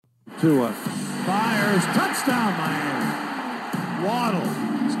Tua fires, touchdown Miami.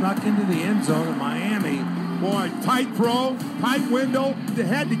 Waddle snuck into the end zone of Miami. Boy, tight throw, tight window. They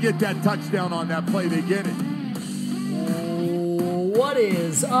had to get that touchdown on that play. They get it. What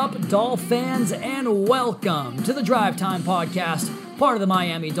is up, Dolphins, and welcome to the Drive Time Podcast, part of the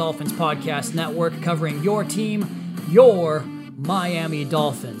Miami Dolphins Podcast Network, covering your team, your Miami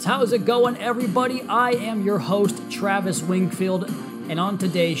Dolphins. How's it going, everybody? I am your host, Travis Wingfield, and on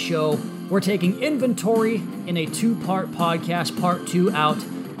today's show, we're taking inventory in a two-part podcast, part 2 out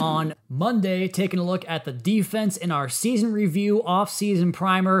on Monday, taking a look at the defense in our season review, off-season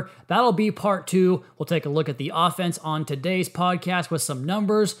primer. That'll be part 2. We'll take a look at the offense on today's podcast with some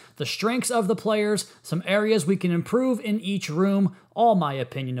numbers, the strengths of the players, some areas we can improve in each room, all my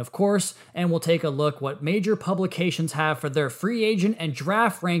opinion, of course, and we'll take a look what major publications have for their free agent and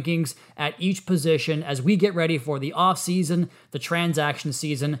draft rankings at each position as we get ready for the off-season, the transaction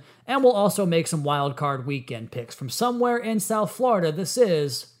season, and we'll also make some wild card weekend picks from somewhere in South Florida. This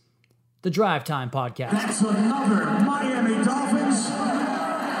is the Drive Time Podcast. That's another Miami Dolphins.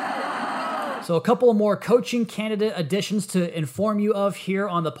 So a couple of more coaching candidate additions to inform you of here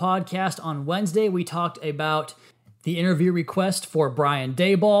on the podcast. On Wednesday, we talked about the interview request for Brian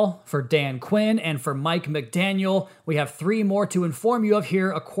Daboll, for Dan Quinn, and for Mike McDaniel. We have 3 more to inform you of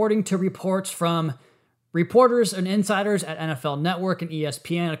here, according to reports from reporters and insiders at NFL Network and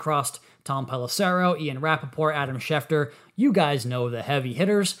ESPN across Tom Pelissero, Ian Rappaport, Adam Schefter. You guys know the heavy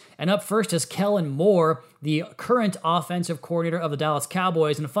hitters. And up first is Kellen Moore, the current offensive coordinator of the Dallas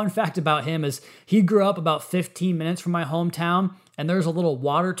Cowboys. And a fun fact about him is he grew up about 15 minutes from my hometown, and there's a little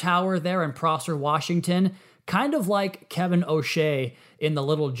water tower there in Prosser, Washington, kind of like Kevin O'Shea in The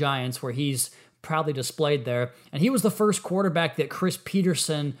Little Giants, where he's proudly displayed there. And he was the first quarterback that Chris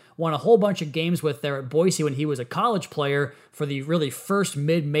Peterson won a whole bunch of games with there at Boise when he was a college player for the really first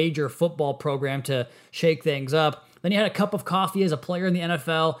mid-major football program to shake things up. Then he had a cup of coffee as a player in the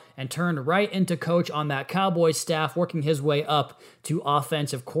NFL and turned right into coach on that Cowboys staff, working his way up to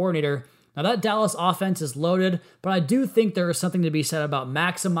offensive coordinator. Now that Dallas offense is loaded, but I do think there is something to be said about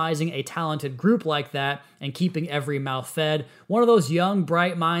maximizing a talented group like that and keeping every mouth fed. One of those young,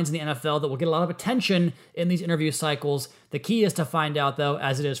 bright minds in the NFL that will get a lot of attention in these interview cycles. The key is to find out, though,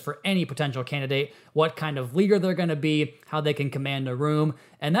 as it is for any potential candidate, what kind of leader they're going to be, how they can command a room,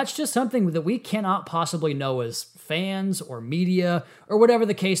 and that's just something that we cannot possibly know as fans or media or whatever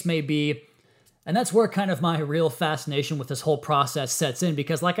the case may be. And that's where kind of my real fascination with this whole process sets in,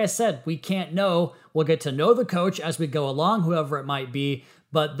 because like I said, we can't know. We'll get to know the coach as we go along, whoever it might be,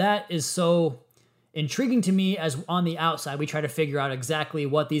 but that is so intriguing to me as on the outside, we try to figure out exactly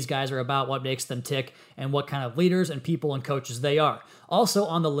what these guys are about, what makes them tick, and what kind of leaders and people and coaches they are. Also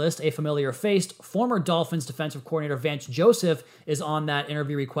on the list, a familiar face, former Dolphins defensive coordinator Vance Joseph is on that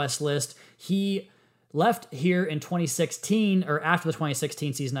interview request list. He left here in 2016, or after the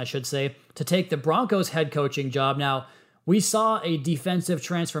 2016 season, I should say, to take the Broncos head coaching job. Now, we saw a defensive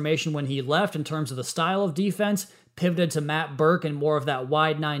transformation when he left in terms of the style of defense, pivoted to Matt Burke and more of that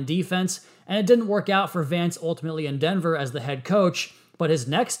wide 9 defense, and it didn't work out for Vance ultimately in Denver as the head coach, but his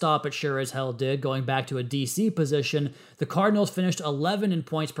next stop it sure as hell did, going back to a DC position. The Cardinals finished 11 in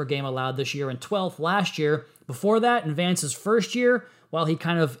points per game allowed this year and 12th last year. Before that, in Vance's first year, while he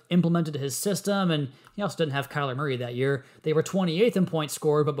kind of implemented his system, and he also didn't have Kyler Murray that year, they were 28th in points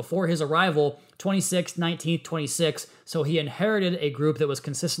scored, but before his arrival, 26th, 19th, 26th, so he inherited a group that was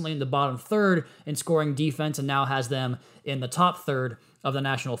consistently in the bottom third in scoring defense and now has them in the top third of the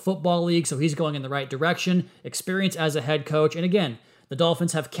National Football League, so he's going in the right direction, experience as a head coach, and again, the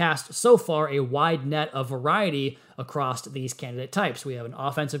Dolphins have cast so far a wide net of variety across these candidate types. We have an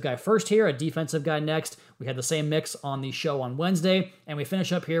offensive guy first here, a defensive guy next. We had the same mix on the show on Wednesday, and we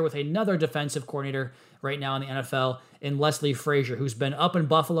finish up here with another defensive coordinator right now in the NFL in Leslie Frazier, who's been up in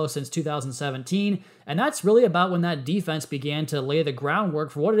Buffalo since 2017, and that's really about when that defense began to lay the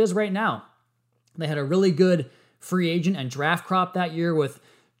groundwork for what it is right now. They had a really good free agent and draft crop that year with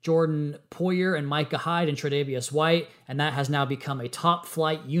Jordan Poyer and Micah Hyde and Tre'Davious White, and that has now become a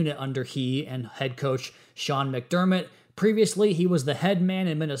top-flight unit under he and head coach Sean McDermott. Previously, he was the head man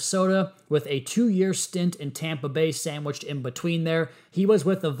in Minnesota with a 2-year stint in Tampa Bay sandwiched in between there. He was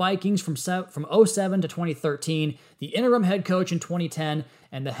with the Vikings from 2007 to 2013, the interim head coach in 2010,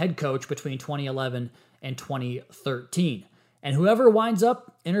 and the head coach between 2011 and 2013. And whoever winds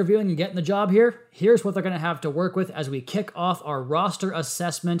up interviewing and getting the job here, here's what they're going to have to work with as we kick off our roster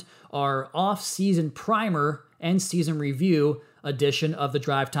assessment, our off-season primer and season review edition of the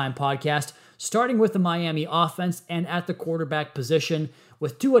Drive Time Podcast, starting with the Miami offense and at the quarterback position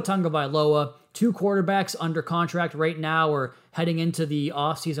with Tua Tagovailoa 2 quarterbacks under contract right now or heading into the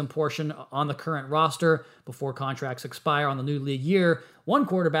offseason portion on the current roster before contracts expire on the new league year. 1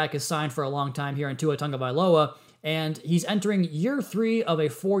 quarterback is signed for a long time here in Tua Tagovailoa, and he's entering year 3 of a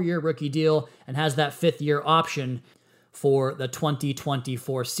 4-year rookie deal and has that 5th-year option for the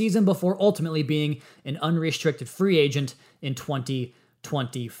 2024 season before ultimately being an unrestricted free agent in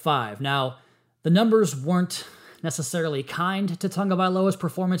 2025. Now, the numbers weren't necessarily kind to Tagovailoa's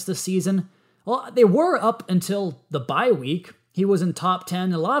performance this season. Well, they were up until the bye week. He was in top 10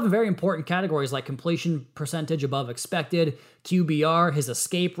 in a lot of very important categories like completion percentage above expected, QBR, his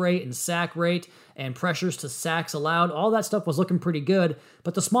escape rate and sack rate, and pressures to sacks allowed. All that stuff was looking pretty good,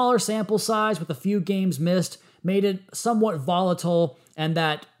 but the smaller sample size with a few games missed made it somewhat volatile, and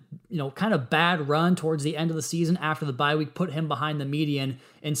that kind of bad run towards the end of the season after the bye week put him behind the median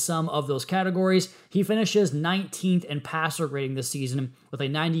in some of those categories. He finishes 19th in passer rating this season with a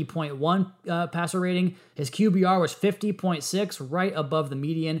 90.1 passer rating. His QBR was 50.6, right above the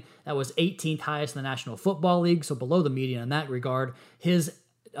median. That was 18th highest in the National Football League, so below the median in that regard. His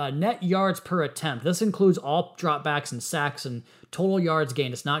net yards per attempt, this includes all dropbacks and sacks and total yards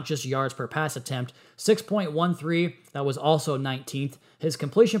gained. It's not just yards per pass attempt. 6.13, that was also 19th. His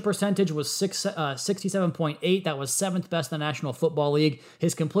completion percentage was 67.8. That was 7th best in the National Football League.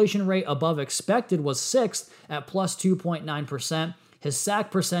 His completion rate above expected was 6th at plus 2.9%. His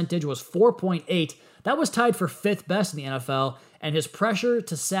sack percentage was 4.8. That was tied for 5th best in the NFL. And his pressure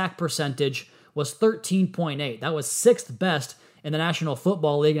to sack percentage was 13.8. That was 6th best in the National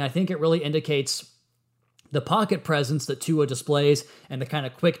Football League. And I think it really indicates the pocket presence that Tua displays and the kind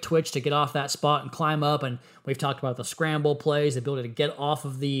of quick twitch to get off that spot and climb up. And we've talked about the scramble plays, the ability to get off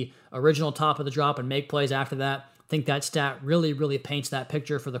of the original top of the drop and make plays after that. I think that stat really, really paints that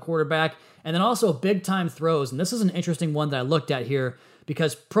picture for the quarterback. And then also big time throws. And this is an interesting one that I looked at here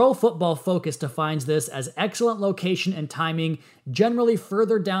because Pro Football Focus defines this as excellent location and timing, generally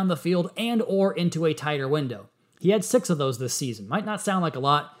further down the field and or into a tighter window. He had 6 of those this season. Might not sound like a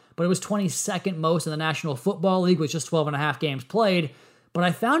lot, but it was 22nd most in the National Football League with just 12.5 games played. But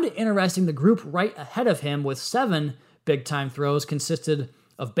I found it interesting the group right ahead of him with 7 big-time throws consisted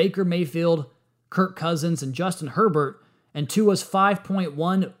of Baker Mayfield, Kirk Cousins, and Justin Herbert, and Tua's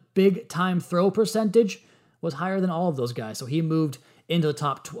 5.1 big-time throw percentage was higher than all of those guys. So he moved into the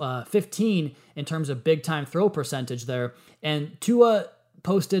top 15 in terms of big-time throw percentage there. And Tua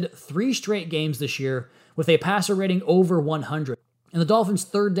posted 3 straight games this year with a passer rating over 100. And the Dolphins'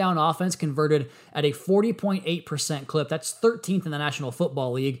 third down offense converted at a 40.8% clip. That's 13th in the National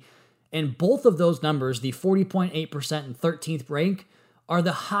Football League. And both of those numbers, the 40.8% and 13th rank, are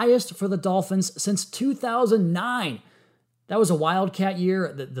the highest for the Dolphins since 2009. That was a Wildcat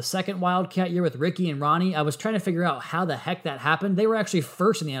year, the second Wildcat year with Ricky and Ronnie. I was trying to figure out how the heck that happened. They were actually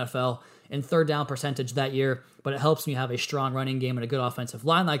first in the NFL in third down percentage that year, but it helps when you have a strong running game and a good offensive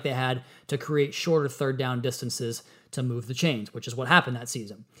line like they had to create shorter third down distances to move the chains, which is what happened that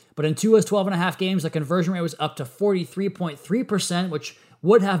season. But in Tua's 12.5 games, the conversion rate was up to 43.3%, which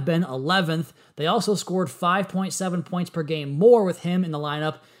would have been 11th. They also scored 5.7 points per game more with him in the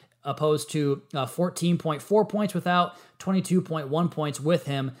lineup, opposed to 14.4 points without, 22.1 points with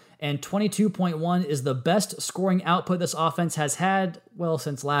him, and 22.1 is the best scoring output this offense has had, well,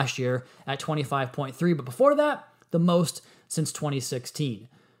 since last year at 25.3, but before that, the most since 2016.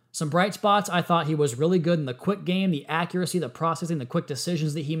 Some bright spots, I thought he was really good in the quick game, the accuracy, the processing, the quick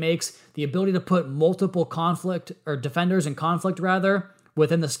decisions that he makes, the ability to put multiple defenders in conflict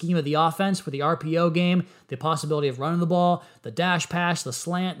within the scheme of the offense with the RPO game, the possibility of running the ball, the dash pass, the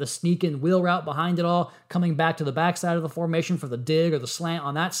slant, the sneak and wheel route behind it all, coming back to the backside of the formation for the dig or the slant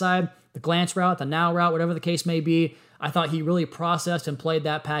on that side, the glance route, the now route, whatever the case may be. I thought he really processed and played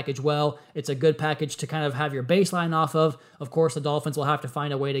that package well. It's a good package to kind of have your baseline off of. Of course, the Dolphins will have to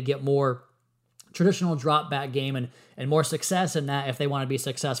find a way to get more traditional drop back game and more success in that if they want to be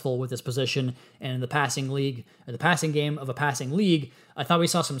successful with this position and in the passing league, or the passing game of a passing league. I thought we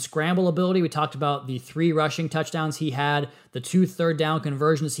saw some scramble ability. We talked about the 3 rushing touchdowns he had, the 2 third down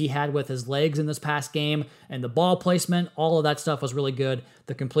conversions he had with his legs in this past game, and the ball placement. All of that stuff was really good.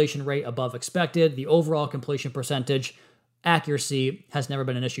 The completion rate above expected, the overall completion percentage, accuracy has never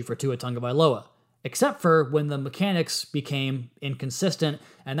been an issue for Tua Tagovailoa, except for when the mechanics became inconsistent,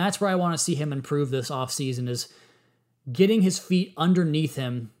 and that's where I want to see him improve this offseason, is getting his feet underneath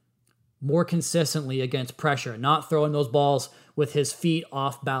him more consistently against pressure, not throwing those balls with his feet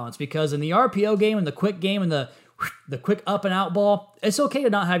off balance. Because in the RPO game and the quick game and the quick up and out ball, it's okay to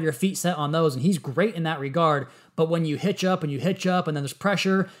not have your feet set on those, and he's great in that regard. But when you hitch up and then there's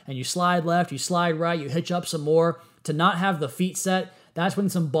pressure and you slide left, you slide right, you hitch up some more, to not have the feet set, that's when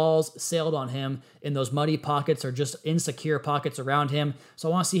some balls sailed on him in those muddy pockets or just insecure pockets around him. So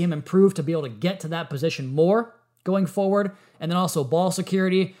I want to see him improve to be able to get to that position more going forward. And then also ball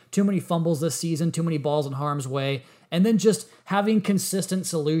security, too many fumbles this season, too many balls in harm's way. And then just having consistent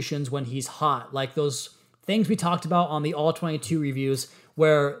solutions when he's hot, like those things we talked about on the All-22 reviews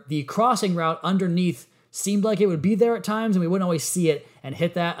where the crossing route underneath seemed like it would be there at times and we wouldn't always see it and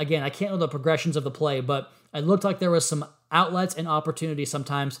hit that. Again, I can't know the progressions of the play, but it looked like there was some outlets and opportunities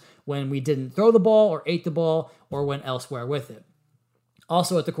sometimes when we didn't throw the ball or ate the ball or went elsewhere with it.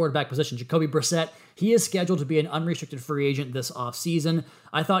 Also at the quarterback position, Jacoby Brissett, he is scheduled to be an unrestricted free agent this offseason.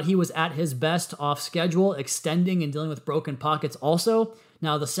 I thought he was at his best off schedule, extending and dealing with broken pockets also.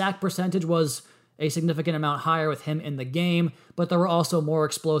 Now, the sack percentage was a significant amount higher with him in the game, but there were also more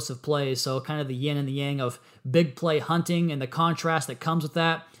explosive plays, so kind of the yin and the yang of big play hunting and the contrast that comes with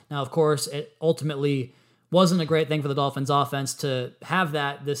that. Now, of course, it ultimately wasn't a great thing for the Dolphins offense to have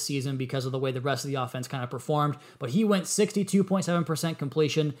that this season because of the way the rest of the offense kind of performed, but he went 62.7%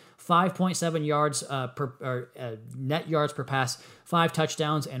 completion, 5.7 yards net yards per pass, 5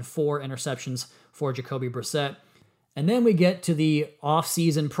 touchdowns, and 4 interceptions for Jacoby Brissett. And then we get to the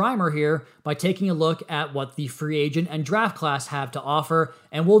off-season primer here by taking a look at what the free agent and draft class have to offer,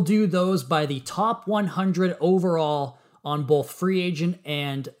 and we'll do those by the top 100 overall on both free agent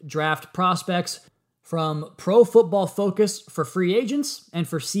and draft prospects from Pro Football Focus for free agents and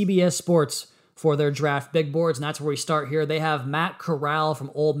for CBS Sports for their draft big boards, and that's where we start here. They have Matt Corral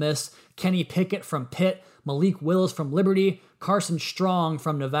from Ole Miss, Kenny Pickett from Pitt, Malik Willis from Liberty, Carson Strong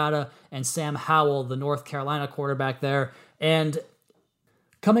from Nevada, and Sam Howell, the North Carolina quarterback there. And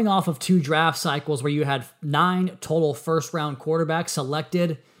coming off of 2 draft cycles where you had 9 total first-round quarterbacks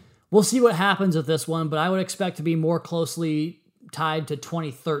selected, we'll see what happens with this one, but I would expect to be more closely tied to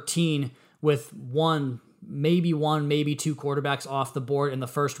 2013 with maybe 2 quarterbacks off the board in the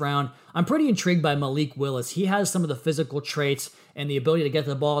first round. I'm pretty intrigued by Malik Willis. He has some of the physical traits and the ability to get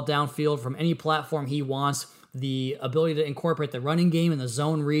the ball downfield from any platform he wants, the ability to incorporate the running game and the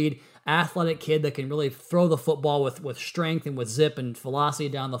zone read, athletic kid that can really throw the football with strength and with zip and velocity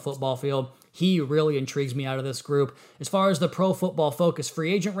down the football field. He really intrigues me out of this group. As far as the Pro Football Focus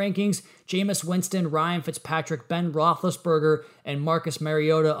free agent rankings, Jameis Winston, Ryan Fitzpatrick, Ben Roethlisberger, and Marcus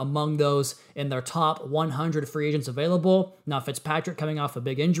Mariota among those in their top 100 free agents available. Now Fitzpatrick coming off a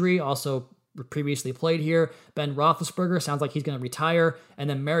big injury, also previously played here. Ben Roethlisberger sounds like he's going to retire. And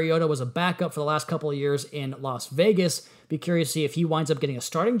then Mariota was a backup for the last couple of years in Las Vegas. Be curious to see if he winds up getting a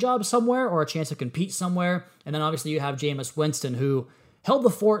starting job somewhere or a chance to compete somewhere. And then obviously you have Jameis Winston, who held the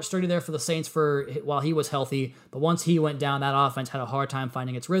fort sturdy there for the Saints while he was healthy. But once he went down, that offense had a hard time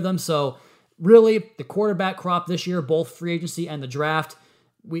finding its rhythm. So really, the quarterback crop this year, both free agency and the draft,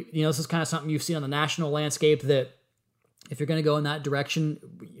 this is kind of something you've seen on the national landscape that if you're going to go in that direction,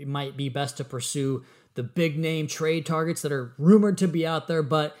 it might be best to pursue the big name trade targets that are rumored to be out there.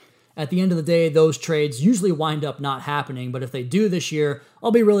 But at the end of the day, those trades usually wind up not happening. But if they do this year,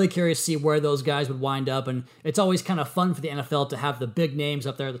 I'll be really curious to see where those guys would wind up. And it's always kind of fun for the NFL to have the big names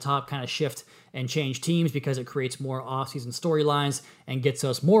up there at the top kind of shift and change teams because it creates more offseason storylines and gets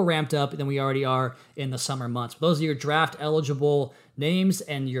us more ramped up than we already are in the summer months. Those are your draft eligible names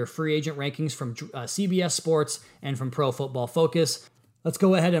and your free agent rankings from CBS Sports and from Pro Football Focus. Let's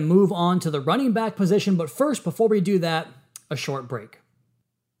go ahead and move on to the running back position. But first, before we do that, a short break.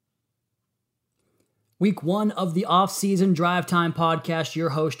 Week 1 of the off-season Drive Time podcast, your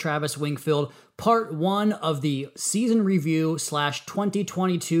host Travis Wingfield, part 1 of the season review /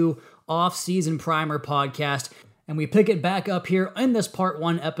 2022 off-season primer podcast. And we pick it back up here in this part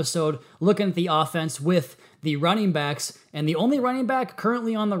 1 episode, looking at the offense with the running backs. And the only running back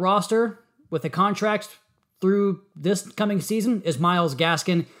currently on the roster with a contract through this coming season is Myles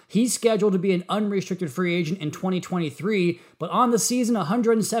Gaskin. He's scheduled to be an unrestricted free agent in 2023, but on the season,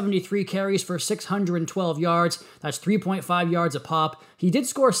 173 carries for 612 yards. That's 3.5 yards a pop. He did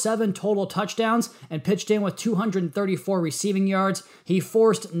score 7 total touchdowns and pitched in with 234 receiving yards. He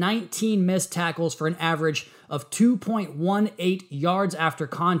forced 19 missed tackles for an average of 2.18 yards after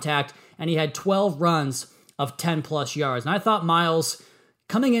contact, and he had 12 runs of 10 plus yards. And I thought Myles,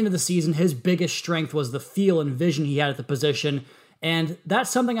 coming into the season, his biggest strength was the feel and vision he had at the position. And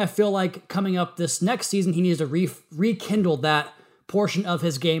that's something I feel like coming up this next season, he needs to rekindle that portion of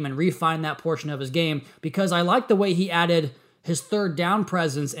his game and refine that portion of his game, because I like the way he added his third down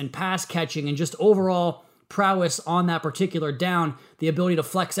presence and pass catching and just overall prowess on that particular down, the ability to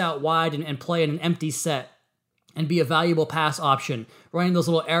flex out wide and play in an empty set. and be a valuable pass option, running those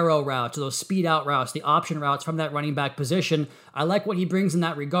little arrow routes, or those speed out routes, the option routes from that running back position. I like what he brings in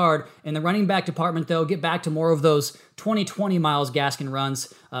that regard. In the running back department, though, get back to more of those 2020 Myles Gaskin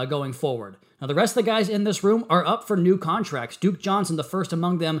runs going forward. Now, the rest of the guys in this room are up for new contracts. Duke Johnson, the first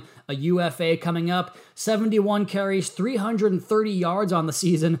among them, a UFA coming up, 71 carries, 330 yards on the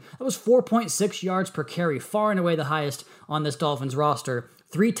season. That was 4.6 yards per carry, far and away the highest on this Dolphins roster.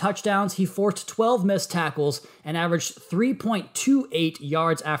 3 touchdowns, he forced 12 missed tackles and averaged 3.28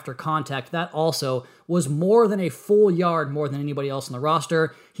 yards after contact. That also was more than a full yard more than anybody else on the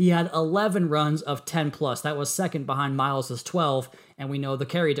roster. He had 11 runs of 10 plus. That was second behind Myles' 12, and we know the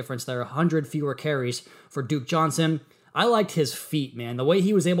carry difference there, 100 fewer carries for Duke Johnson. I liked his feet, man. The way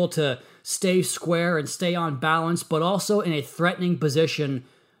he was able to stay square and stay on balance, but also in a threatening position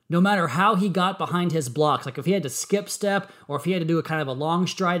no matter how he got behind his blocks. Like if he had to skip step or if he had to do a kind of a long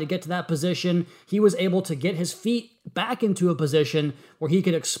stride to get to that position, he was able to get his feet back into a position where he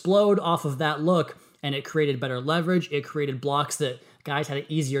could explode off of that look, and it created better leverage. It created blocks that guys had an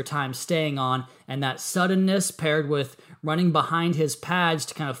easier time staying on, and that suddenness paired with running behind his pads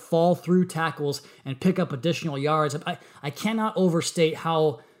to kind of fall through tackles and pick up additional yards. I cannot overstate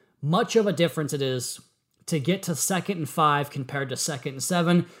how much of a difference it is to get to 2nd and 5 compared to 2nd and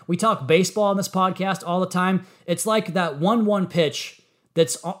 7. We talk baseball on this podcast all the time. It's like that 1-1 pitch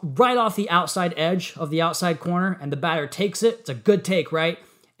that's right off the outside edge of the outside corner, and the batter takes it. It's a good take, right?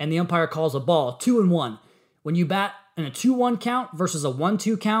 And the umpire calls a ball, 2-1. When you bat in a 2-1 count versus a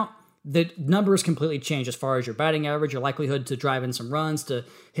 1-2 count, the numbers completely change as far as your batting average, your likelihood to drive in some runs, to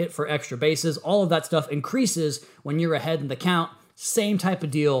hit for extra bases. All of that stuff increases when you're ahead in the count. Same type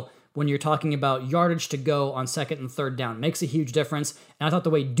of deal when you're talking about yardage to go on 2nd and 3rd down. Makes a huge difference. And I thought the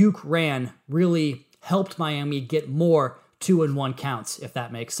way Duke ran really helped Miami get more 2-1 counts, if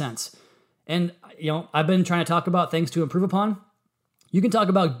that makes sense. And, I've been trying to talk about things to improve upon. You can talk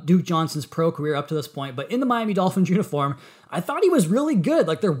about Duke Johnson's pro career up to this point, but in the Miami Dolphins uniform, I thought he was really good.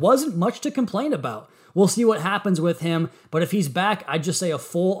 Like, there wasn't much to complain about. We'll see what happens with him, but if he's back, I'd just say a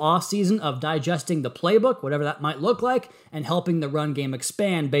full offseason of digesting the playbook, whatever that might look like, and helping the run game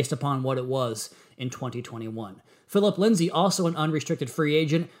expand based upon what it was in 2021. Phillip Lindsay, also an unrestricted free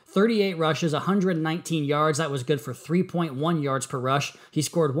agent, 38 rushes, 119 yards. That was good for 3.1 yards per rush. He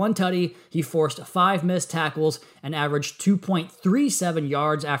scored 1 tutty, he forced 5 missed tackles, and averaged 2.37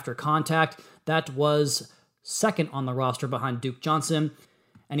 yards after contact. That was second on the roster behind Duke Johnson.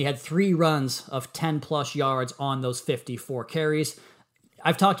 And he had 3 runs of 10-plus yards on those 54 carries.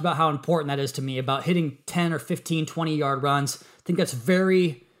 I've talked about how important that is to me, about hitting 10 or 15, 20-yard runs. I think that's a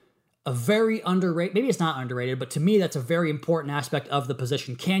very underrated, maybe it's not underrated, but to me, that's a very important aspect of the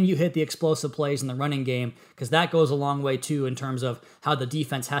position. Can you hit the explosive plays in the running game? Because that goes a long way, too, in terms of how the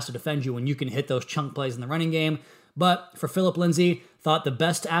defense has to defend you when you can hit those chunk plays in the running game. But for Phillip Lindsay, thought the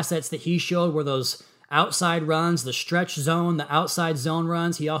best assets that he showed were those outside runs, the stretch zone, the outside zone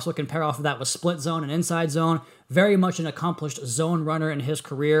runs. He also can pair off of that with split zone and inside zone. Very much an accomplished zone runner in his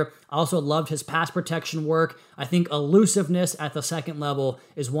career. Also loved his pass protection work. I think elusiveness at the second level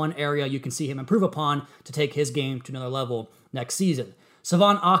is one area you can see him improve upon to take his game to another level next season.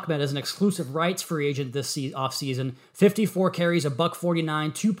 Salvon Ahmed is an exclusive rights free agent this offseason. 54 carries, $149,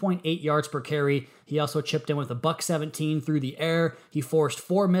 2.8 yards per carry. He also chipped in with $117 through the air. He forced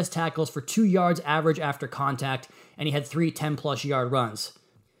 4 missed tackles for 2 yards average after contact, and he had 3 10-plus yard runs.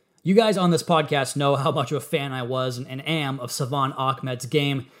 You guys on this podcast know how much of a fan I was and am of Salvon Ahmed's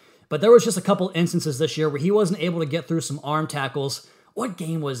game, but there was just a couple instances this year where he wasn't able to get through some arm tackles. What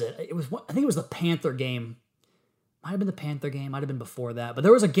game was it? I think it was the Panther game. Might have been the Panther game, might have been before that. But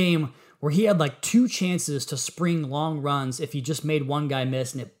there was a game where he had like 2 chances to spring long runs if he just made one guy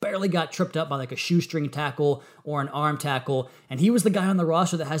miss, and it barely got tripped up by like a shoestring tackle or an arm tackle. And he was the guy on the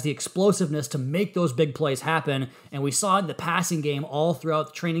roster that has the explosiveness to make those big plays happen. And we saw it in the passing game all throughout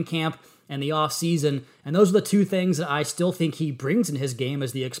the training camp and the offseason. And those are the 2 things that I still think he brings in his game,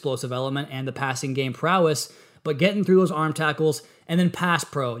 as the explosive element and the passing game prowess. But getting through those arm tackles, and then pass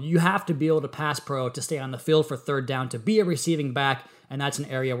pro. You have to be able to pass pro to stay on the field for 3rd down, to be a receiving back, and that's an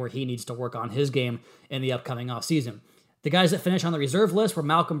area where he needs to work on his game in the upcoming offseason. The guys that finished on the reserve list were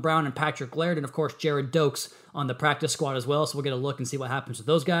Malcolm Brown and Patrick Laird, and of course Jared Dokes on the practice squad as well, so we'll get a look and see what happens with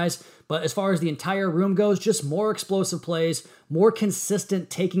those guys. But as far as the entire room goes, just more explosive plays, more consistent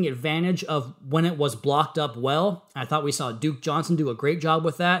taking advantage of when it was blocked up well. I thought we saw Duke Johnson do a great job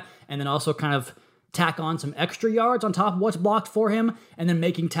with that, and then also kind of tack on some extra yards on top of what's blocked for him, and then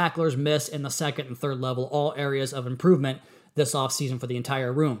making tacklers miss in the 2nd and 3rd level, all areas of improvement this offseason for the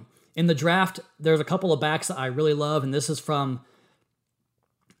entire room. In the draft, there's a couple of backs that I really love, and this is from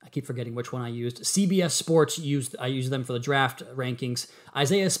I keep forgetting which one I used. CBS Sports I used them for the draft rankings.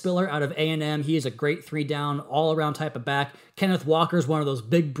 Isaiah Spiller out of A&M. He is a great 3-down, all-around type of back. Kenneth Walker is one of those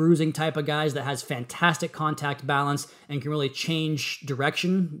big bruising type of guys that has fantastic contact balance and can really change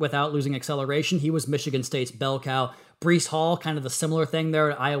direction without losing acceleration. He was Michigan State's bell cow. Breece Hall, kind of the similar thing there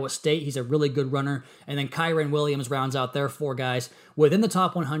at Iowa State. He's a really good runner. And then Kyren Williams rounds out their 4 guys within the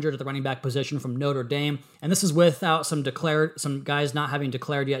top 100 at the running back position from Notre Dame. And this is without some guys not having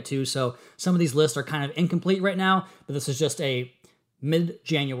declared yet too. So some of these lists are kind of incomplete right now, but this is just a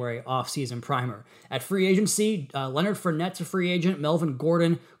mid-January offseason primer. At free agency, Leonard Fournette's a free agent, Melvin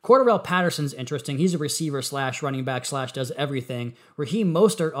Gordon. Cordarrelle Patterson's interesting. He's a receiver / running back / does everything. Raheem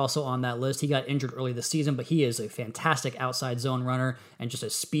Mostert also on that list. He got injured early this season, but he is a fantastic outside zone runner and just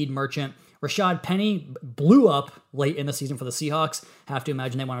a speed merchant. Rashad Penny blew up late in the season for the Seahawks. Have to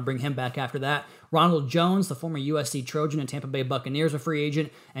imagine they want to bring him back after that. Ronald Jones, the former USC Trojan and Tampa Bay Buccaneers, a free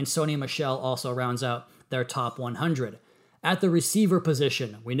agent. And Sony Michel also rounds out their top 100. At the receiver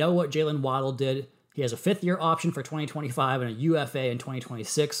position, we know what Jalen Waddle did. He has a 5th-year option for 2025 and a UFA in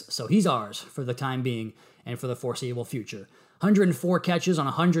 2026, so he's ours for the time being and for the foreseeable future. 104 catches on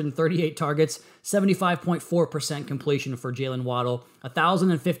 138 targets, 75.4% completion for Jalen Waddle,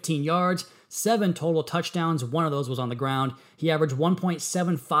 1,015 yards, 7 total touchdowns. 1 of those was on the ground. He averaged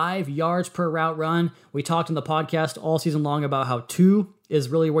 1.75 yards per route run. We talked in the podcast all season long about how 2 is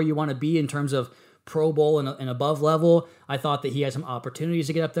really where you want to be in terms of Pro Bowl and above level. I thought that he had some opportunities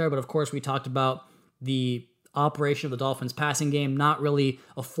to get up there, but of course we talked about the operation of the Dolphins passing game not really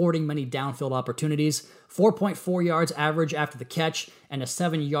affording many downfield opportunities. 4.4 yards average after the catch and a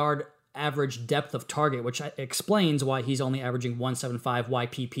 7-yard average depth of target, which explains why he's only averaging 175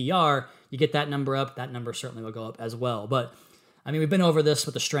 YPPR. You get that number up, that number certainly will go up as well. But I mean, we've been over this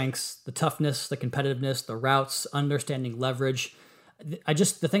with the strengths, the toughness, the competitiveness, the routes, understanding leverage.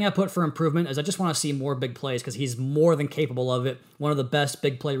 The thing I put for improvement is I just want to see more big plays because he's more than capable of it. One of the best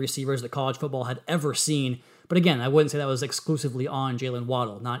big play receivers that college football had ever seen. But again, I wouldn't say that was exclusively on Jalen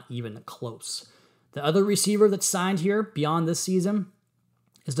Waddle, not even close. The other receiver that's signed here beyond this season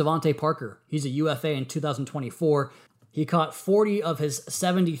is Devontae Parker. He's a UFA in 2024. He caught 40 of his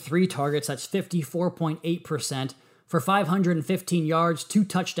 73 targets, that's 54.8%. For 515 yards, 2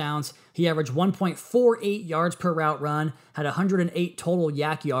 touchdowns, he averaged 1.48 yards per route run, had 108 total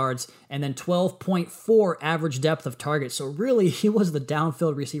yak yards, and then 12.4 average depth of target. So really, he was the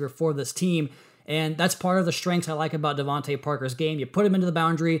downfield receiver for this team, and that's part of the strengths I like about Devontae Parker's game. You put him into the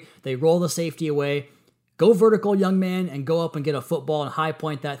boundary, they roll the safety away, go vertical, young man, and go up and get a football and high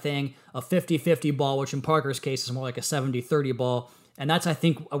point that thing, a 50-50 ball, which in Parker's case is more like a 70-30 ball, and that's, I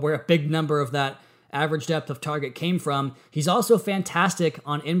think, where a big number of that average depth of target came from. He's also fantastic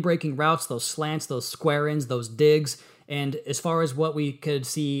on in-breaking routes, those slants, those square ins, those digs. And as far as what we could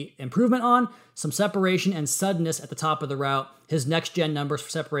see improvement on, some separation and suddenness at the top of the route. His next-gen numbers for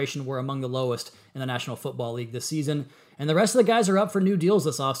separation were among the lowest in the National Football League this season. And the rest of the guys are up for new deals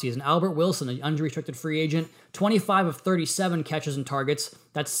this offseason. Albert Wilson, an unrestricted free agent, 25 of 37 catches and targets.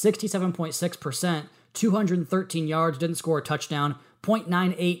 That's 67.6%, 213 yards, didn't score a touchdown.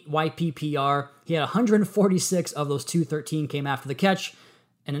 0.98 YPPR. He had 146 of those 213 came after the catch,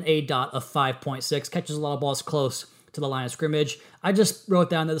 and an A.DOT of 5.6. Catches a lot of balls close to the line of scrimmage. I just wrote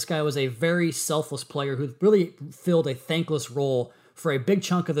down that this guy was a very selfless player who really filled a thankless role for a big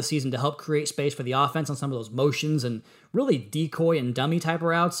chunk of the season to help create space for the offense on some of those motions and really decoy and dummy type of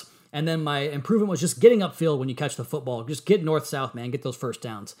routes. And then my improvement was just getting upfield when you catch the football. Just get north-south, man. Get those first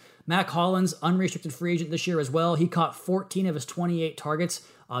downs. Mac Hollins, unrestricted free agent this year as well. He caught 14 of his 28 targets,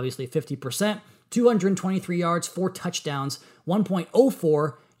 obviously 50%, 223 yards, 4 touchdowns,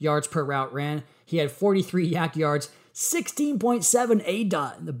 1.04 yards per route ran. He had 43 yak yards, 16.7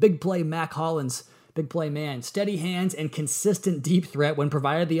 A.DOT. The big play Mac Hollins, big play man. Steady hands and consistent deep threat when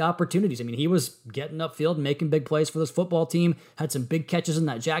provided the opportunities. I mean, he was getting upfield and making big plays for this football team. Had some big catches in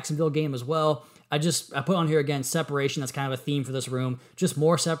that Jacksonville game as well. I put on here again, separation. That's kind of a theme for this room. Just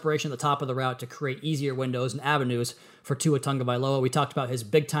more separation at the top of the route to create easier windows and avenues for Tua Tagovailoa. We talked about his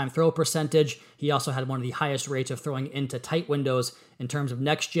big-time throw percentage. He also had one of the highest rates of throwing into tight windows in terms of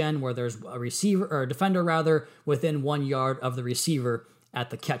next gen, where there's a receiver, or a defender rather, within 1 yard of the receiver at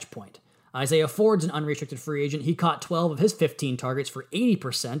the catch point. Isaiah Ford's an unrestricted free agent. He caught 12 of his 15 targets for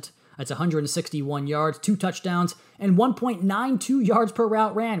 80%. That's 161 yards, 2 touchdowns, and 1.92 yards per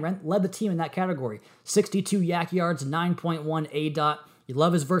route ran. Led the team in that category. 62 yak yards, 9.1 A.DOT. You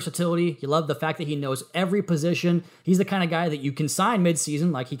love his versatility. You love the fact that he knows every position. He's the kind of guy that you can sign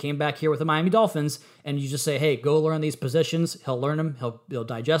midseason, like he came back here with the Miami Dolphins, and you just say, hey, go learn these positions. He'll learn them. He'll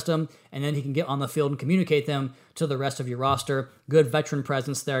digest them, and then he can get on the field and communicate them to the rest of your roster. Good veteran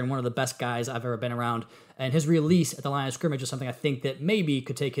presence there, and one of the best guys I've ever been around. And his release at the line of scrimmage is something I think that maybe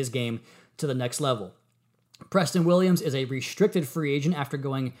could take his game to the next level. Preston Williams is a restricted free agent after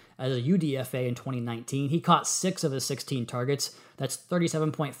going as a UDFA in 2019. He caught 6 of his 16 targets. That's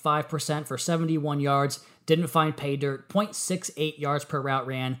 37.5% for 71 yards. Didn't find pay dirt. 0.68 yards per route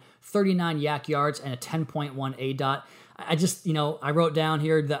ran. 39 yak yards and a 10.1 ADOT. I just, I wrote down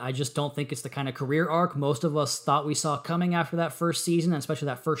here that I just don't think it's the kind of career arc most of us thought we saw coming after that first season, and especially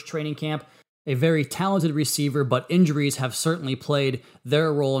that first training camp. A very talented receiver, but injuries have certainly played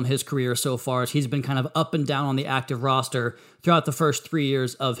their role in his career so far, as he's been kind of up and down on the active roster throughout the first 3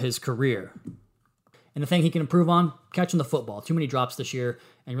 years of his career. And the thing he can improve on, catching the football. Too many drops this year,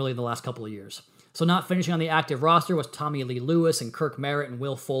 and really the last couple of years. So not finishing on the active roster was Tommy Lee Lewis and Kirk Merritt and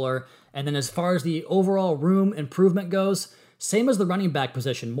Will Fuller. And then as far as the overall room improvement goes, same as the running back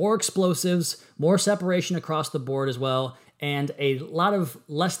position. More explosives, more separation across the board as well, and a lot of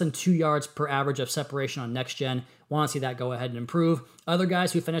less than 2 yards per average of separation on next gen. Want to see that go ahead and improve. Other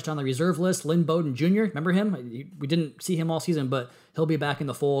guys who finished on the reserve list, Lynn Bowden Jr., remember him? We didn't see him all season, but he'll be back in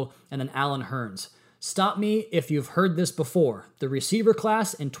the fold. And then Alan Hearns. Stop me if you've heard this before. The receiver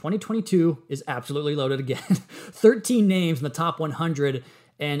class in 2022 is absolutely loaded again. 13 names in the top 100,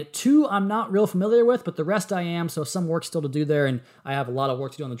 and 2 I'm not real familiar with, but the rest I am, so some work still to do there, and I have a lot of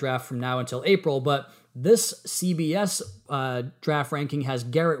work to do on the draft from now until April, but this CBS draft ranking has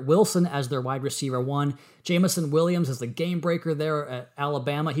Garrett Wilson as their wide receiver 1. Jameson Williams is the game breaker there at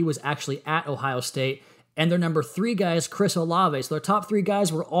Alabama. He was actually at Ohio State. And their number 3 guy is Chris Olave. So their top 3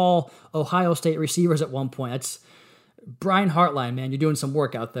 guys were all Ohio State receivers at one point. That's Brian Hartline, man. You're doing some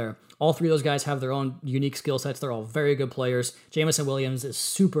work out there. All 3 of those guys have their own unique skill sets. They're all very good players. Jameson Williams is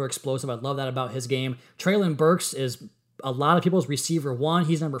super explosive. I love that about his game. Treylon Burks is a lot of people's receiver 1.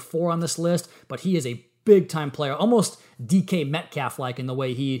 He's number 4 on this list, but he is a big-time player, almost DK Metcalf-like in the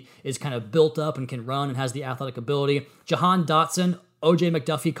way he is kind of built up and can run and has the athletic ability. Jahan Dotson, O.J.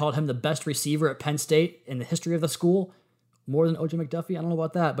 McDuffie called him the best receiver at Penn State in the history of the school. More than O.J. McDuffie? I don't know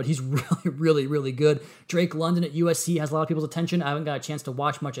about that, but he's really, really, really good. Drake London at USC has a lot of people's attention. I haven't got a chance to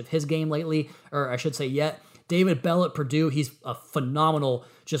watch much of his game lately, or I should say yet. David Bell at Purdue, he's a phenomenal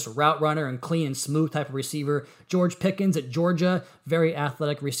just route runner and clean and smooth type of receiver. George Pickens at Georgia, very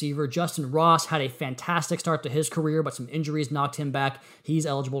athletic receiver. Justin Ross had a fantastic start to his career, but some injuries knocked him back. He's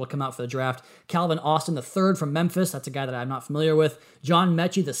eligible to come out for the draft. Calvin Austin III from Memphis, that's a guy that I'm not familiar with. John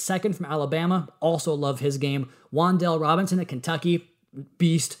Mechie II from Alabama, also love his game. Wan'Dale Robinson at Kentucky,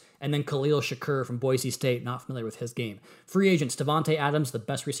 beast. And then Khalil Shakur from Boise State, not familiar with his game. Free agents, Devontae Adams, the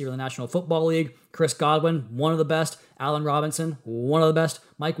best receiver in the National Football League. Chris Godwin, one of the best. Allen Robinson, one of the best.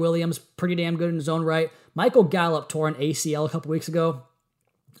 Mike Williams, pretty damn good in his own right. Michael Gallup tore an ACL a couple weeks ago.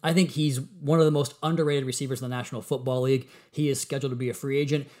 I think he's one of the most underrated receivers in the National Football League. He is scheduled to be a free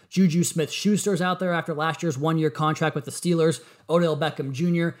agent. Juju Smith-Schuster's out there after last year's 1-year contract with the Steelers. Odell Beckham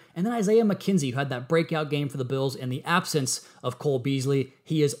Jr. And then Isaiah McKenzie, who had that breakout game for the Bills in the absence of Cole Beasley.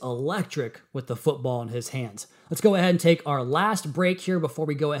 He is electric with the football in his hands. Let's go ahead and take our last break here before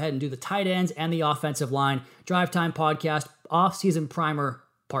we go ahead and do the tight ends and the offensive line. Drive Time Podcast, Off-Season Primer,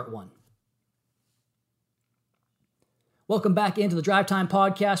 Part 1. Welcome back into the Drive Time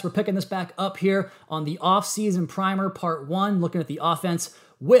Podcast. We're picking this back up here on the Off-Season Primer, Part 1, looking at the offense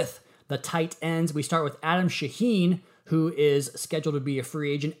with the tight ends. We start with Adam Shaheen, who is scheduled to be a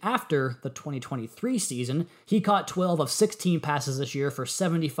free agent after the 2023 season. He caught 12 of 16 passes this year for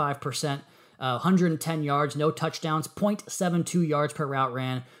 75%, 110 yards, no touchdowns, 0.72 yards per route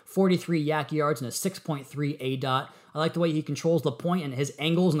ran, 43 yak yards, and a 6.3 ADOT. I like the way he controls the point and his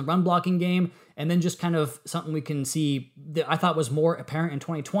angles in the run blocking game. And then just kind of something we can see that I thought was more apparent in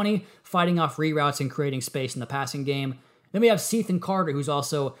 2020, fighting off reroutes and creating space in the passing game. Then we have Cethan Carter, who's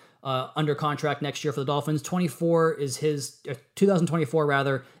also under contract next year for the Dolphins. 2024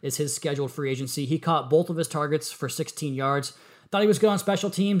 rather, is his scheduled free agency. He caught both of his targets for 16 yards. Thought he was good on special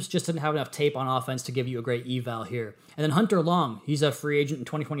teams, just didn't have enough tape on offense to give you a great eval here. And then Hunter Long, he's a free agent in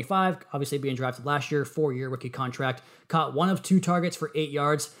 2025, obviously being drafted last year, 4-year rookie contract, caught 1 of 2 targets for 8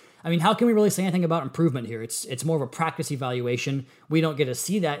 yards. I mean, how can we really say anything about improvement here? It's more of a practice evaluation. We don't get to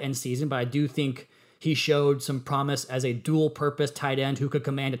see that in season, but I do think he showed some promise as a dual-purpose tight end who could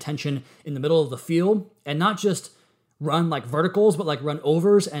command attention in the middle of the field and not just run like verticals, but like run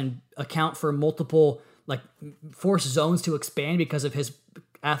overs and account for multiple, like force zones to expand because of his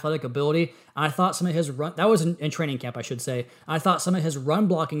athletic ability. And I thought some of his run, that was in training camp, I should say. I thought some of his run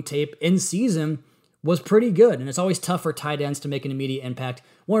blocking tape in season was pretty good. And it's always tough for tight ends to make an immediate impact.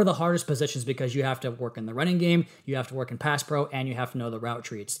 One of the hardest positions because you have to work in the running game, you have to work in pass pro, and you have to know the route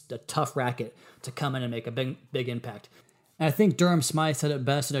tree. It's a tough racket to come in and make a big impact. And I think Durham Smythe said it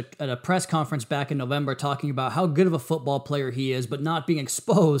best at a press conference back in November, talking about how good of a football player he is, but not being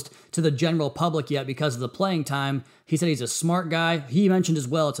exposed to the general public yet because of the playing time. He said he's a smart guy. He mentioned as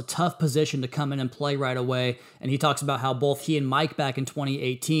well it's a tough position to come in and play right away. And he talks about how both he and Mike back in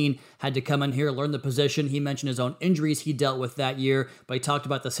 2018 had to come in here, learn the position. He mentioned his own injuries he dealt with that year, but he talked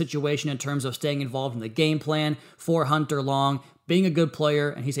about the situation in terms of staying involved in the game plan for Hunter Long, being a good player,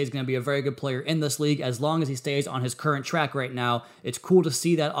 and he says he's going to be a very good player in this league as long as he stays on his current track right now. It's cool to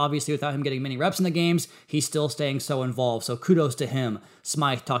see that, obviously, without him getting many reps in the games, he's still staying so involved. So kudos to him.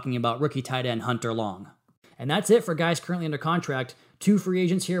 Smythe talking about rookie tight end Hunter Long. And that's it for guys currently under contract. 2 free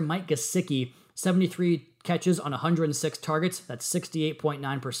agents here. Mike Gesicki, 73 catches on 106 targets. That's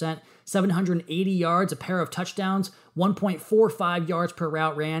 68.9%. 780 yards, a pair of touchdowns, 1.45 yards per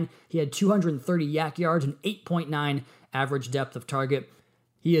route ran. He had 230 yak yards and 8.9 average depth of target.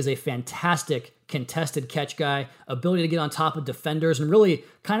 He is a fantastic contested catch guy, ability to get on top of defenders and really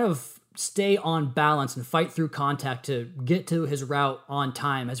kind of stay on balance and fight through contact to get to his route on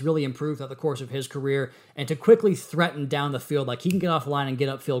time has really improved throughout the course of his career, and to quickly threaten down the field. Like, he can get off line and get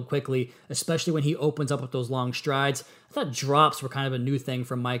upfield quickly, especially when he opens up with those long strides. I thought drops were kind of a new thing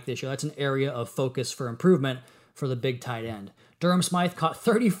for Mike this year. That's an area of focus for improvement for the big tight end. Durham Smythe caught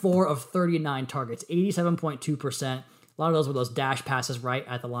 34 of 39 targets, 87.2%. A lot of those were those dash passes right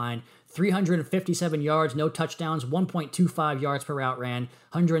at the line. 357 yards, no touchdowns, 1.25 yards per route ran,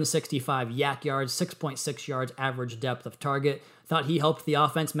 165 yak yards, 6.6 yards average depth of target. Thought he helped the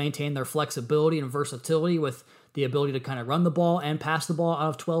offense maintain their flexibility and versatility with the ability to kind of run the ball and pass the ball out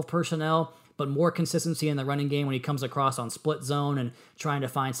of 12 personnel, but more consistency in the running game when he comes across on split zone and trying to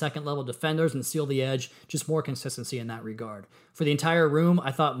find second-level defenders and seal the edge. Just more consistency in that regard. For the entire room,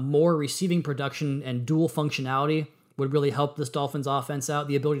 I thought more receiving production and dual functionality would really help this Dolphins offense out.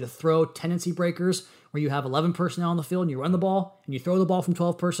 The ability to throw tendency breakers where you have 11 personnel on the field and you run the ball and you throw the ball from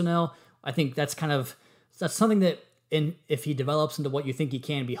 12 personnel. I think that's something that, if he develops into what you think he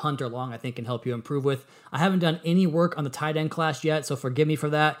can be, Hunter Long, I think can help you improve with. I haven't done any work on the tight end class yet, so forgive me for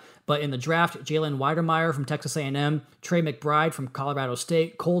that. But in the draft, Jalen Weidermeyer from Texas A&M, Trey McBride from Colorado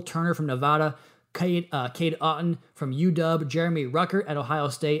State, Cole Turner from Nevada, Cade Otton from UW, Jeremy Ruckert at Ohio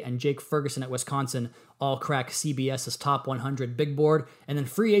State, and Jake Ferguson at Wisconsin all crack CBS's top 100 big board. And then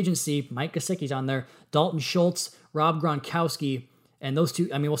free agency, Mike Gesicki's on there, Dalton Schultz, Rob Gronkowski, and those two,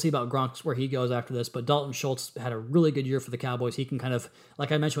 I mean, we'll see about Gronk where he goes after this, but Dalton Schultz had a really good year for the Cowboys. He can kind of,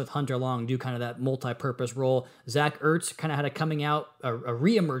 like I mentioned with Hunter Long, do kind of that multi-purpose role. Zach Ertz kind of had a coming out, a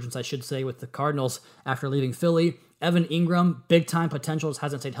re-emergence, I should say, with the Cardinals after leaving Philly. Evan Ingram, big-time potential, just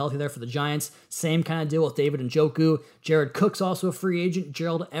hasn't stayed healthy there for the Giants. Same kind of deal with David Njoku. Jared Cook's also a free agent.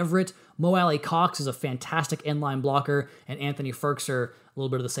 Gerald Everett. Mo Alley Cox is a fantastic inline blocker. And Anthony Ferkser, a little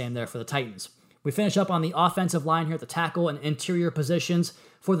bit of the same there for the Titans. We finish up on the offensive line here at the tackle and interior positions.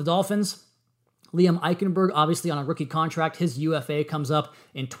 For the Dolphins, Liam Eichenberg, obviously on a rookie contract. His UFA comes up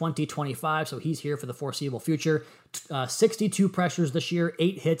in 2025, so he's here for the foreseeable future. 62 pressures this year,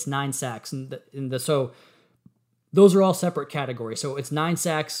 8 hits, 9 sacks. So those are all separate categories. So it's 9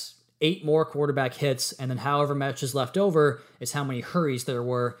 sacks, 8 more quarterback hits, and then however much is left over is how many hurries there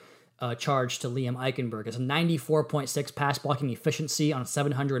were charged to Liam Eichenberg. It's a 94.6 pass blocking efficiency on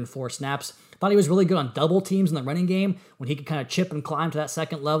 704 snaps. Thought he was really good on double teams in the running game when he could kind of chip and climb to that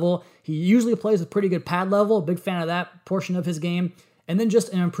second level. He usually plays with pretty good pad level. Big fan of that portion of his game. And then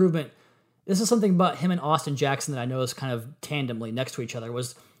just an improvement. This is something about him and Austin Jackson that I noticed kind of tandemly next to each other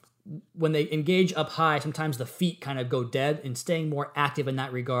was when they engage up high, sometimes the feet kind of go dead, and staying more active in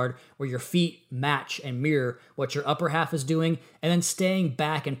that regard where your feet match and mirror what your upper half is doing, and then staying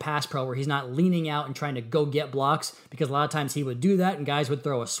back in pass pro where he's not leaning out and trying to go get blocks, because a lot of times he would do that and guys would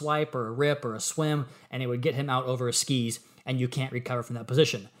throw a swipe or a rip or a swim and it would get him out over his skis and you can't recover from that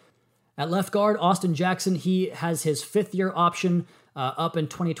position. At left guard, Austin Jackson, he has his 5th-year option up in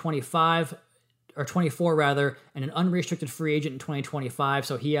 2025, or 24 rather, and an unrestricted free agent in 2025,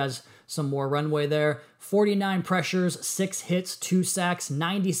 so he has some more runway there. 49 pressures, 6 hits, 2 sacks,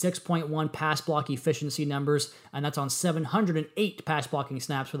 96.1 pass block efficiency numbers, and that's on 708 pass blocking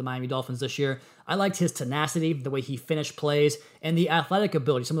snaps for the Miami Dolphins this year. I liked his tenacity, the way he finished plays, and the athletic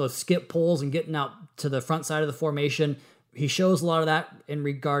ability, some of those skip pulls and getting out to the front side of the formation. he shows a lot of that in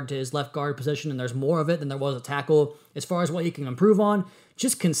regard to his left guard position, and there's more of it than there was a tackle. As far as what he can improve on,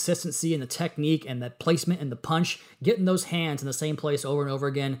 just consistency in the technique and the placement and the punch, getting those hands in the same place over and over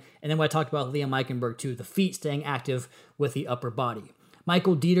again. And then what I talked about Liam Eichenberg too, the feet staying active with the upper body.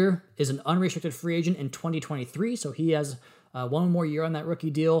 Michael Dieter is an unrestricted free agent in 2023, so he has one more year on that rookie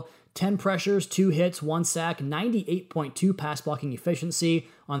deal. 10 pressures, 2 hits, 1 sack, 98.2 pass blocking efficiency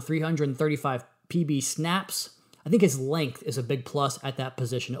on 335 PB snaps. I think his length is a big plus at that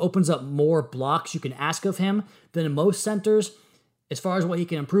position. It opens up more blocks you can ask of him than most centers. As far as what he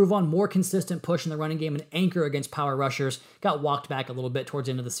can improve on, more consistent push in the running game and anchor against power rushers. Got walked back a little bit towards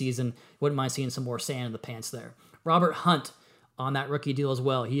the end of the season. Wouldn't mind seeing some more sand in the pants there. Robert Hunt on that rookie deal as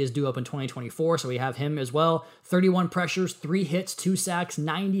well. He is due up in 2024, so we have him as well. 31 pressures, 3 hits, 2 sacks,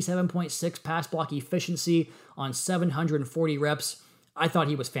 97.6 pass block efficiency on 740 reps. I thought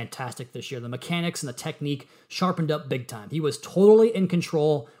he was fantastic this year. The mechanics and the technique sharpened up big time. He was totally in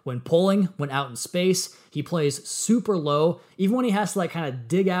control when pulling, when out in space. He plays super low, even when he has to like kind of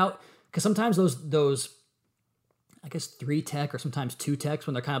dig out, because sometimes those I guess 3 tech or sometimes 2 techs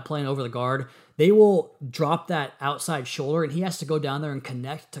when they're kind of playing over the guard, they will drop that outside shoulder and he has to go down there and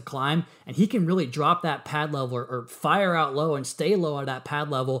connect to climb, and he can really drop that pad level or fire out low and stay low at that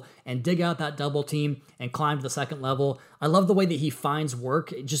pad level and dig out that double team and climb to the second level. I love the way that he finds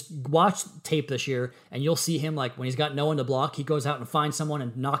work. Just watch tape this year and you'll see him like when he's got no one to block, he goes out and finds someone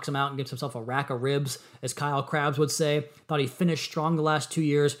and knocks him out and gives himself a rack of ribs, as Kyle Krabs would say. Thought he finished strong the last 2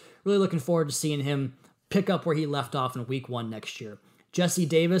 years. Really looking forward to seeing him pick up where he left off in week 1 next year. Jesse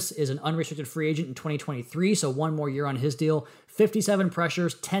Davis is an unrestricted free agent in 2023, so 1 more year on his deal. 57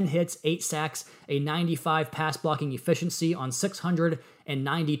 pressures, 10 hits, 8 sacks, a 95 pass blocking efficiency on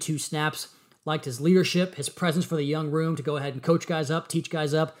 692 snaps. Liked his leadership, his presence for the young room to go ahead and coach guys up, teach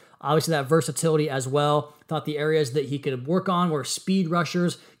guys up. Obviously that versatility as well. Thought the areas that he could work on were speed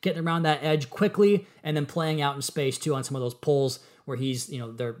rushers, getting around that edge quickly, and then playing out in space too on some of those pulls where he's,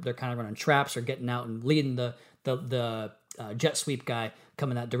 they're kind of running traps or getting out and leading the jet sweep guy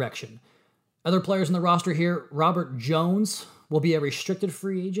coming that direction. Other players in the roster here, Robert Jones will be a restricted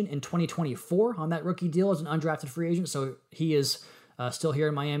free agent in 2024 on that rookie deal as an undrafted free agent, so he is still here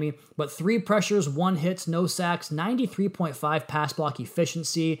in Miami. But 3 pressures, 1 hits, no sacks, 93.5 pass block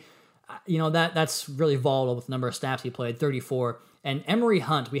efficiency. That's really volatile with the number of snaps he played, 34. And Emery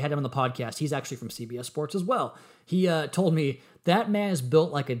Hunt, we had him on the podcast. He's actually from CBS Sports as well. He told me that man is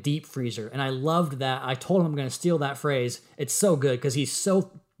built like a deep freezer, and I loved that. I told him I'm going to steal that phrase. It's so good because he's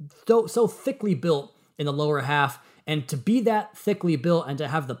so thickly built in the lower half, and to be that thickly built and to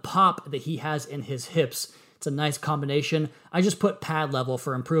have the pop that he has in his hips, it's a nice combination. I just put pad level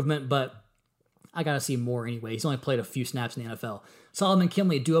for improvement, but I got to see more anyway. He's only played a few snaps in the NFL. Solomon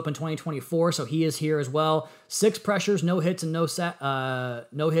Kinley due up in 2024, so he is here as well. 6 pressures, no hits and no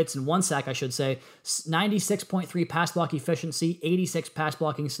hits and 1 sack, I should say. 96.3 pass block efficiency, 86 pass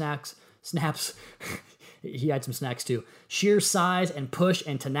blocking snaps. He had some snacks too. Sheer size and push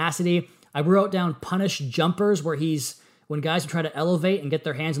and tenacity. I wrote down punish jumpers, where when guys would try to elevate and get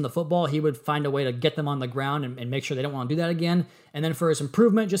their hands on the football, he would find a way to get them on the ground and make sure they don't want to do that again. And then for his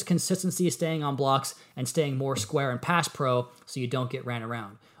improvement, just consistency, staying on blocks and staying more square and pass pro so you don't get ran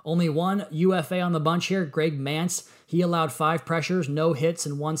around. Only one UFA on the bunch here, Greg Mance. He allowed 5 pressures, no hits,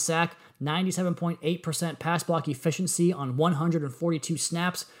 and 1 sack. 97.8% pass block efficiency on 142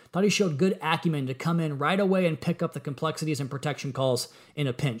 snaps. Thought he showed good acumen to come in right away and pick up the complexities and protection calls in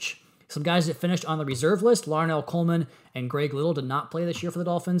a pinch. Some guys that finished on the reserve list, Larnell Coleman and Greg Little, did not play this year for the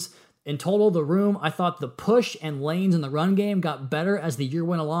Dolphins. In total, the room, I thought the push and lanes in the run game got better as the year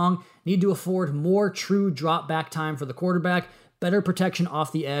went along. Need to afford more true drop back time for the quarterback, better protection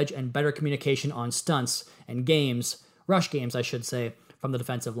off the edge, and better communication on stunts and rush games, I should say, from the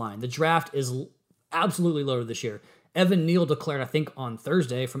defensive line. The draft is absolutely loaded this year. Evan Neal declared, I think, on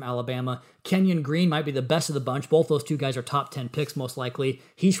Thursday from Alabama. Kenyon Green might be the best of the bunch. Both those 2 guys are top 10 picks, most likely.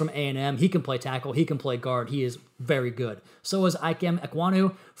 He's from A&M. He can play tackle. He can play guard. He is very good. So is Ikem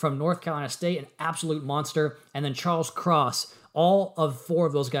Ekwonu from North Carolina State, an absolute monster. And then Charles Cross. All of 4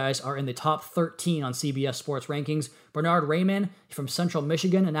 of those guys are in the top 13 on CBS Sports rankings. Bernard Raymond from Central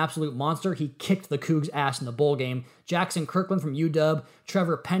Michigan, an absolute monster. He kicked the Cougs' ass in the bowl game. Jackson Kirkland from UW.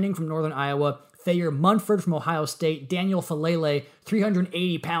 Trevor Penning from Northern Iowa. Thayer Munford from Ohio State, Daniel Falele,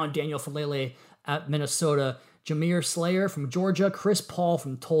 380-pound Daniel Falele at Minnesota, Jameer Slayer from Georgia, Chris Paul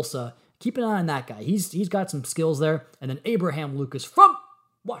from Tulsa. Keep an eye on that guy. He's got some skills there. And then Abraham Lucas from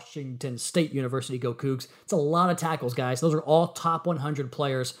Washington State University. Go Cougs. It's a lot of tackles, guys. Those are all top 100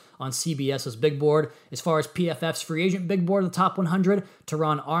 players on CBS's big board. As far as PFF's free agent big board, the top 100,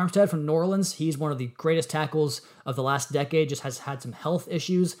 Teron Armstead from New Orleans. He's one of the greatest tackles of the last decade, just has had some health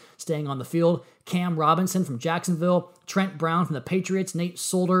issues staying on the field. Cam Robinson from Jacksonville, Trent Brown from the Patriots, Nate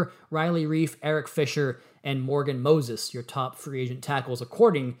Solder, Riley Reif, Eric Fisher, and Morgan Moses, your top free agent tackles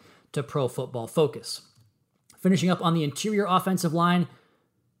according to Pro Football Focus. Finishing up on the interior offensive line,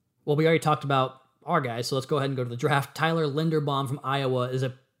 well, we already talked about our guys, so let's go ahead and go to the draft. Tyler Linderbaum from Iowa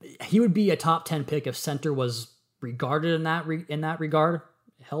he would be a top 10 pick if center was regarded in that regard,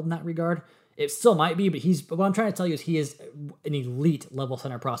 held in that regard. It still might be, but what I'm trying to tell you is he is an elite level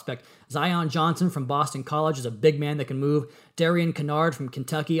center prospect. Zion Johnson from Boston College is a big man that can move. Darian Kennard from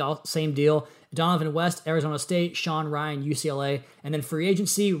Kentucky, same deal. Donovan West, Arizona State. Sean Ryan, UCLA. And then free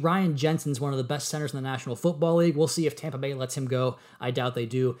agency, Ryan Jensen's one of the best centers in the National Football League. We'll see if Tampa Bay lets him go. I doubt they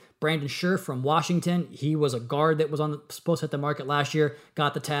do. Brandon Scherf from Washington. He was a guard that was supposed to hit the market last year.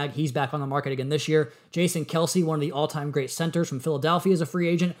 Got the tag. He's back on the market again this year. Jason Kelsey, one of the all-time great centers from Philadelphia, is a free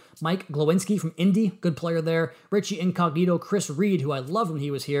agent. Mike Glowinski from Indy, good player there. Richie Incognito, Chris Reed, who I loved when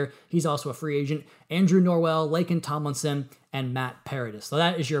he was here. He's also a free agent. Andrew Norwell, Laken Tomlinson, and Matt Paradis. So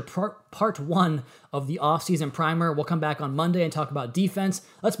that is your part one of the offseason primer. We'll come back on Monday and talk about defense.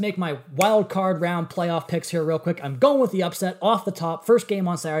 Let's make my wild card round playoff picks here real quick. I'm going with the upset off the top. First game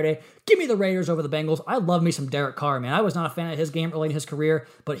on Saturday. Give me the Raiders over the Bengals. I love me some Derek Carr, man. I was not a fan of his game early in his career,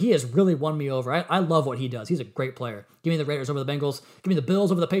 but he has really won me over. I love what he does. He's a great player. Give me the Raiders over the Bengals. Give me the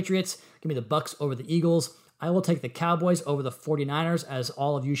Bills over the Patriots. Give me the Bucks over the Eagles. I will take the Cowboys over the 49ers, as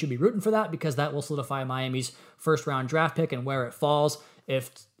all of you should be rooting for that, because that will solidify Miami's first round draft pick and where it falls.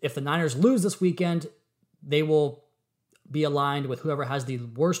 If the Niners lose this weekend, they will be aligned with whoever has the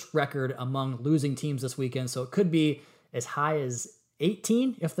worst record among losing teams this weekend. So it could be as high as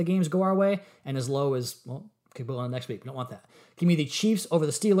 18 if the games go our way, and as low as, well, could go on next week. We don't want that. Give me the Chiefs over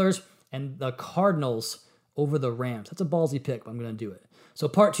the Steelers and the Cardinals over the Rams. That's a ballsy pick, but I'm going to do it. So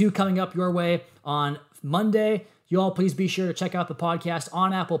part 2 coming up your way on Monday. You all please be sure to check out the podcast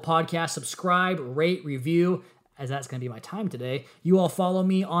on Apple Podcasts. Subscribe, rate, review, as that's going to be my time today. You all follow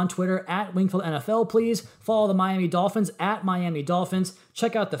me on Twitter at Wingfield NFL, please. Follow the Miami Dolphins at Miami Dolphins.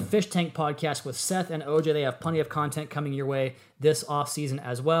 Check out the Fish Tank podcast with Seth and OJ. They have plenty of content coming your way this offseason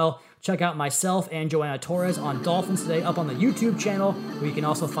as well. Check out myself and Joanna Torres on Dolphins Today up on the YouTube channel, where you can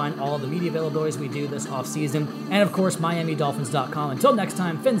also find all of the media availabilities we do this offseason. And of course, MiamiDolphins.com. Until next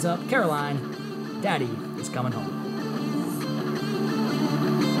time, fins up, Caroline. Daddy is coming home.